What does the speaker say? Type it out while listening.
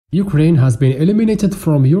Ukraine has been eliminated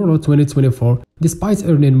from Euro 2024 despite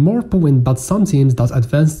earning more points than some teams that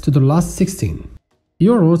advanced to the last 16.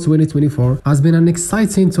 Euro 2024 has been an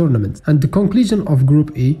exciting tournament, and the conclusion of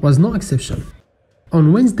Group E was no exception.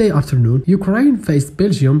 On Wednesday afternoon, Ukraine faced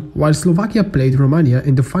Belgium while Slovakia played Romania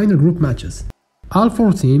in the final group matches. All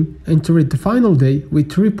four teams entered the final day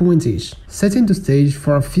with 3 points each, setting the stage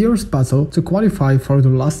for a fierce battle to qualify for the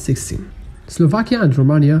last 16. Slovakia and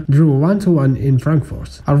Romania drew 1-1 in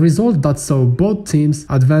Frankfurt, a result that saw both teams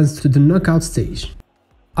advance to the knockout stage.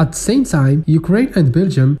 At the same time, Ukraine and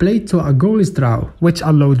Belgium played to a goalless draw, which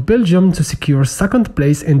allowed Belgium to secure second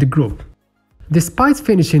place in the group. Despite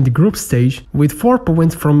finishing the group stage with 4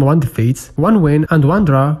 points from 1 defeat, 1 win and 1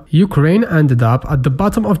 draw, Ukraine ended up at the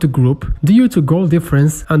bottom of the group due to goal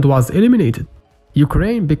difference and was eliminated.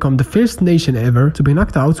 Ukraine became the first nation ever to be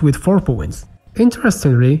knocked out with 4 points.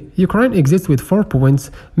 Interestingly, Ukraine exists with 4 points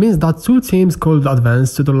means that 2 teams could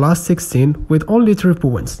advance to the last 16 with only 3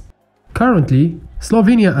 points. Currently,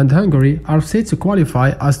 Slovenia and Hungary are set to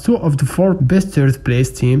qualify as 2 of the 4 best third place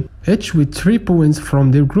teams, each with 3 points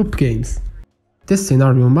from their group games. This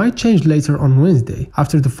scenario might change later on Wednesday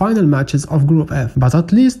after the final matches of Group F, but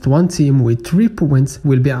at least one team with 3 points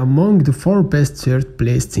will be among the 4 best third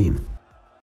place teams.